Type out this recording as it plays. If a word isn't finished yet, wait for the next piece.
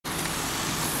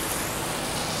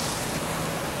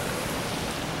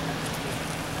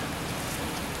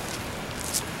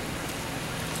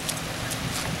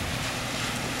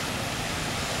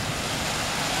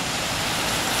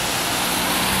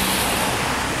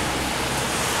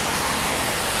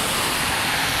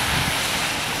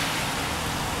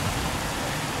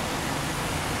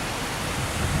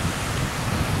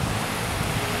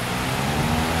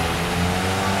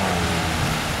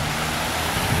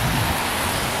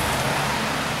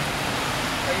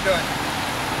you doing?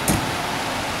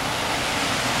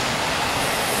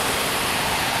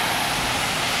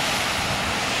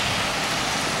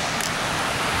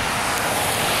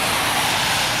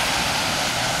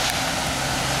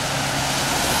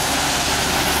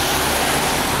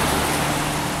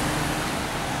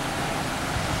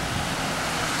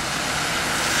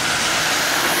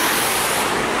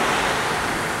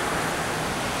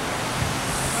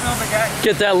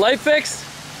 Get that light fixed?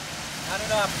 Not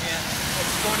enough, man.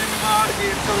 It's going in tomorrow to get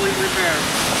it totally repaired.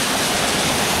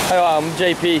 Hi, I'm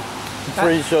JP. I'm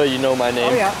pretty sure you know my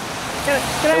name. Oh, yeah. Can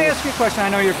I ask you a question? I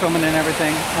know you're filming and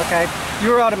everything, okay?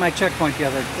 You were out at my checkpoint the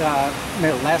other,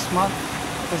 last month,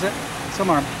 was it?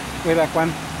 Somewhere, way back when?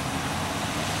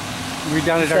 Were you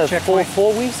down at our checkpoint?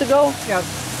 Four weeks ago? Yeah,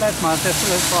 last month.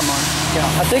 That's one month.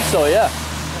 Yeah. I think so, yeah.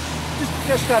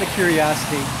 Just out of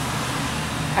curiosity,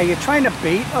 are you trying to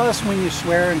bait us when you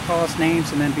swear and call us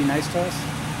names and then be nice to us?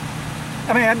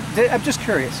 I mean, I'm just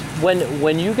curious.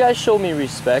 When you guys show me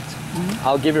respect,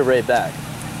 I'll give it right back.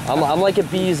 I'm like a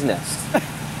bee's nest.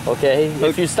 Okay?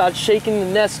 If you start shaking the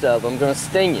nest up, I'm gonna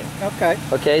sting you. Okay.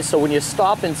 Okay, so when you're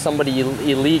stopping somebody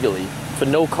illegally for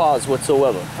no cause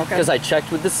whatsoever, because I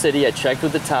checked with the city, I checked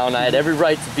with the town, I had every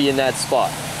right to be in that spot.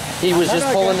 He was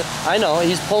just pulling, I know,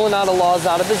 he's pulling out the laws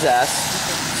out of his ass.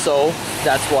 So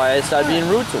that's why I started being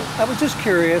rude to him. I was just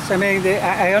curious. I mean,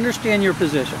 I understand your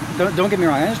position. Don't get me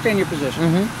wrong. I understand your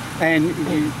position. And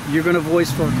you're going to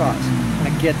voice for a cause. I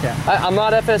get that. I'm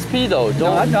not FSP though.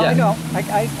 I know.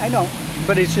 I know.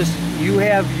 But it's just you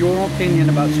have your opinion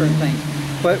about certain things.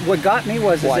 But what got me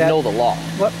was I know the law.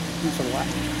 What? That's a lot.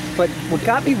 But what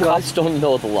got me was cops don't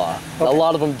know the law. Okay. A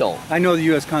lot of them don't. I know the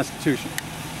U.S. Constitution.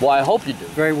 Well, I hope you do.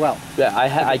 Very well. Yeah,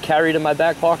 I carry it in my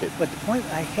back pocket. But the point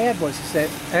I had was that,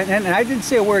 and I didn't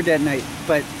say a word that night,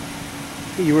 but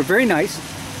you were very nice,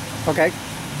 okay?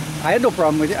 I had no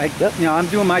problem with it. You know, I'm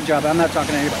doing my job. I'm not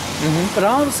talking to anybody. But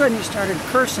all of a sudden, you started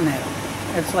cursing at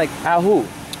him. It's like... At who?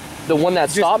 The one that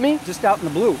stopped me? Just out in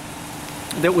the blue.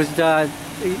 That was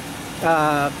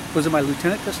it my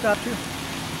lieutenant that stopped you?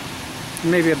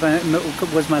 Maybe it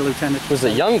was my lieutenant. It was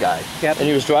a young guy. Yep. And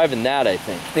he was driving that, I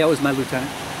think. Yeah, it was my lieutenant.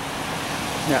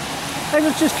 Yeah, I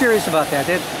was just curious about that.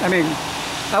 I mean,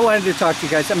 I wanted to talk to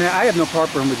you guys. I mean, I have no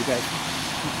problem with you guys.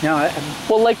 Now,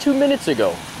 well, like 2 minutes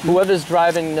ago, whoever's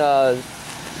driving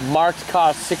marked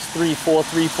car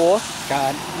 63434.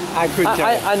 God, I couldn't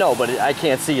tell you. I know, but I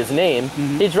can't see his name.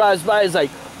 He drives by, he's like,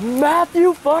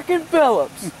 Matthew fucking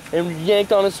Phillips, and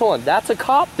yanked on his horn. That's a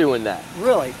cop doing that.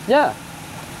 Really? Yeah.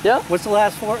 Yeah. What's the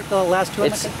last four? The last two?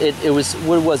 It was,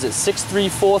 what was it?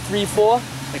 63434.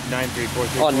 Like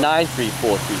 93434. Oh,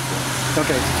 93434.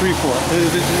 Okay, 34.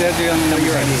 That's the number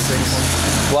you're right.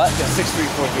 What? Yeah,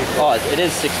 63434. Oh, it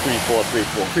is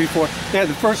 63434. 34. Yeah,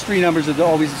 the first three numbers are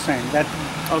always the same. That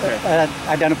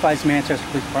identifies Manchester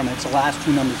Police Department. It's the last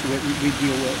two numbers we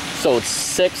deal with. So it's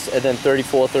 6 and then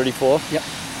 3434? Yep.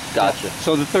 Gotcha. Yeah.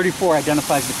 So the 34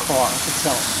 identifies the car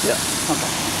itself. Yeah.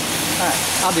 Okay. All right,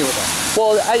 I'll deal with that.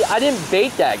 Well, I didn't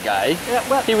bait that guy. Yeah,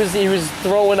 well, he was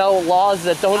throwing out laws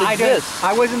that don't exist.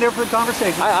 I wasn't there for the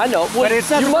conversation. I know. Well, but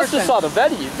it's not you must have saw the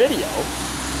video.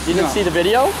 You didn't see the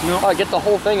video? No. Oh, I get the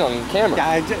whole thing on camera.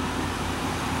 Yeah,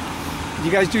 you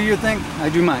guys do your thing. I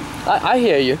do mine. I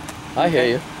hear you. I hear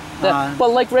you. But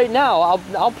like right now,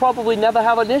 I'll probably never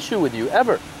have an issue with you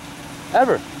ever.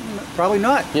 Probably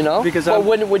not. You know, because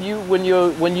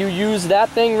when you use that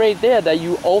thing right there that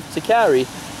you oath to carry,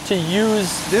 to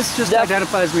use this just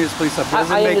identifies me as a police officer.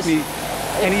 Doesn't make me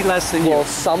any less than you. Well,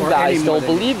 some guys don't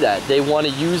believe that. They want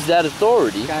to use that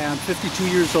authority. Guy, I'm 52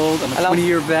 years old. I'm a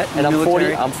 20-year vet in the I'm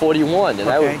military. 41, and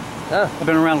I've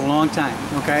been around a long time.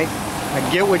 Okay, I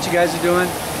get what you guys are doing.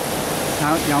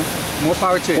 Now, you know, more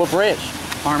power to you. What branch?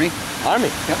 Army. Army.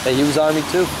 Yep. And he was Army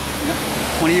too. Yep.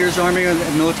 20 years Army in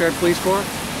the military police corps.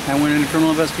 I went into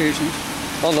criminal investigations.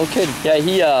 Oh, no kidding.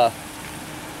 Yeah,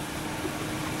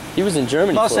 he was in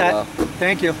Germany for a while.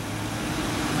 Thank you.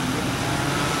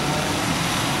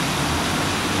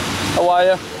 How are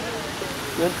you?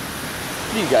 Good.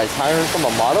 What are you guys hiring from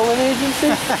a modeling agency?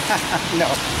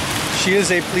 No. She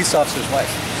is a police officer's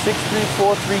wife.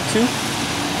 63432?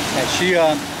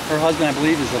 Yeah, her husband, I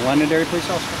believe, is a Londonderry police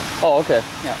officer. Oh, okay.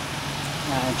 Yeah.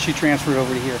 And she transferred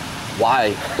over to here.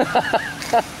 Why?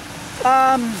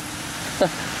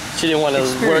 She didn't want to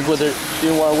work with her. She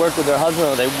didn't want to work with her husband,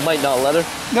 or they might not let her.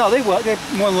 No, they will. They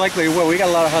more than likely will. We got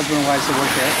a lot of husband and wives that work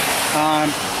there.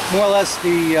 More or less,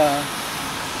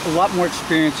 a lot more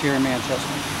experience here in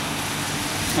Manchester,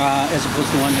 as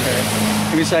opposed to Londonderry.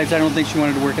 And besides, I don't think she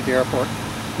wanted to work at the airport.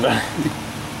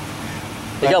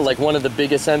 They got like one of the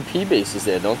biggest MP bases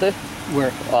there, don't they?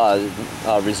 Where?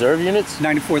 Reserve units.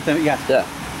 94th. Yeah. Yeah.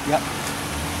 Yep.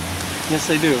 Yes,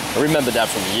 they do. I remember that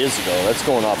from years ago. That's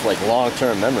going off like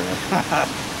long-term memory.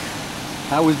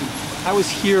 I was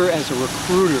here as a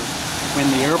recruiter when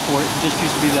the airport just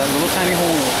used to be that little tiny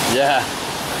hole Yeah.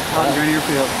 out in Rainier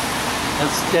Field.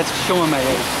 That's showing my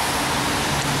age.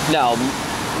 Now,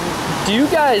 do you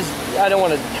guys, I don't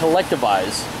want to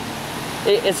collectivize,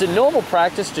 it's a normal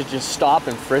practice to just stop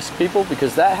and frisk people?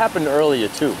 Because that happened earlier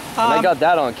too. And I got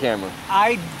that on camera.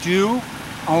 I do,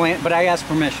 but I ask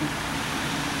permission.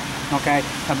 Okay?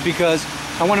 Because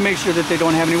I want to make sure that they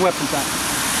don't have any weapons on them.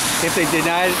 If they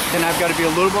deny it, then I've got to be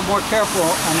a little bit more careful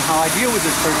on how I deal with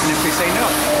this person if they say no.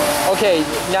 Okay,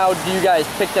 now do you guys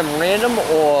pick them random,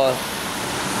 or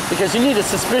because you need a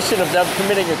suspicion of them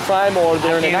committing a crime or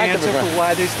they're in an act of a crime? I can't answer for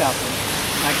why they stopped them.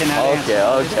 I cannot answer.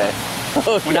 Okay.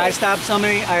 When I stop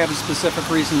somebody, I have a specific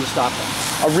reason to stop them.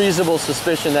 A reasonable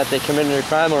suspicion that they committed a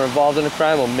crime or involved in a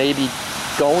crime or maybe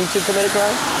going to commit a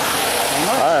crime?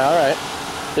 All right.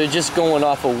 They're just going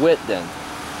off a wit then.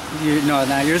 No,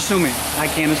 now you're assuming. I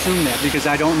can't assume that because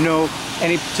I don't know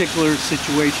any particular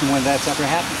situation when that's ever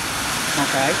happened.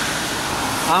 Okay?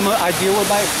 I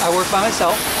work by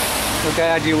myself.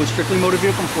 Okay, I deal with strictly motor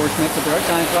vehicle enforcement, but there are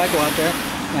times where I go out there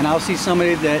and I'll see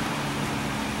somebody that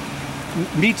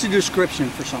meets a description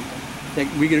for something that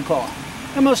we get a call.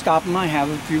 I'm going to stop them. I have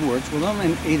a few words with them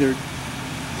and either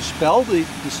dispel the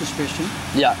suspicion.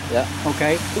 Yeah.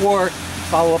 Okay, or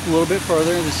follow up a little bit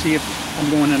further to see if I'm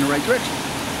going in the right direction.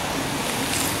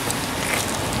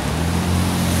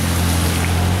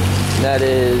 That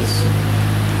is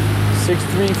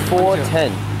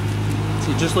 63410.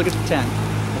 So you just look at the 10.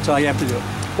 That's all you have to do.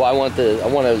 Well, I want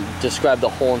to describe the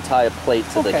whole entire plate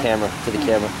to the camera.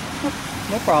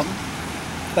 No problem.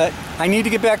 But I need to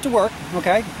get back to work.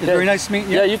 Okay. It's very nice meeting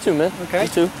you. Yeah, you too, man. Okay. You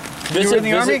too. You were in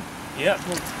the Army? Yeah.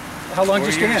 How long did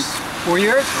you stay in? 4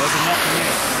 years? Wasn't enough for me.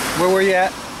 Where were you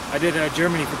at? I did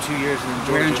Germany for 2 years and then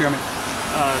Georgia. Where in Germany?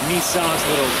 Nissan's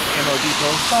little ammo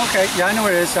depot. Oh, okay. Yeah, I know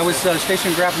where it is. I was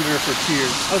stationed in Grafenberg for 2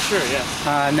 years. Oh, sure,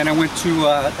 yeah. And then I went to,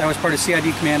 I was part of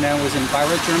CID command. I was in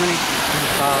Bayreuth, Germany.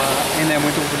 And then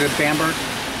went over to Bamberg.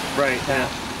 Right, yeah.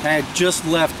 I had just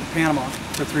left Panama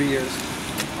for 3 years.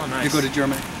 Oh, nice. To go to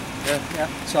Germany. Yeah.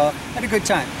 So I had a good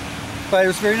time. But it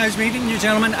was very nice meeting you,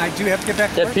 gentlemen. I do have to get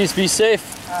back to work. Peace, be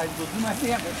safe. I will do my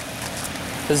damnedest.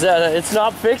 Is that, it's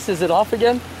not fixed? Is it off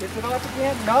again? Is it off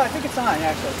again? No, I think it's on,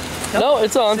 actually. No,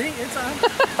 it's on. See, it's on.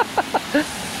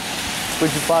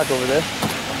 Where'd you park over there?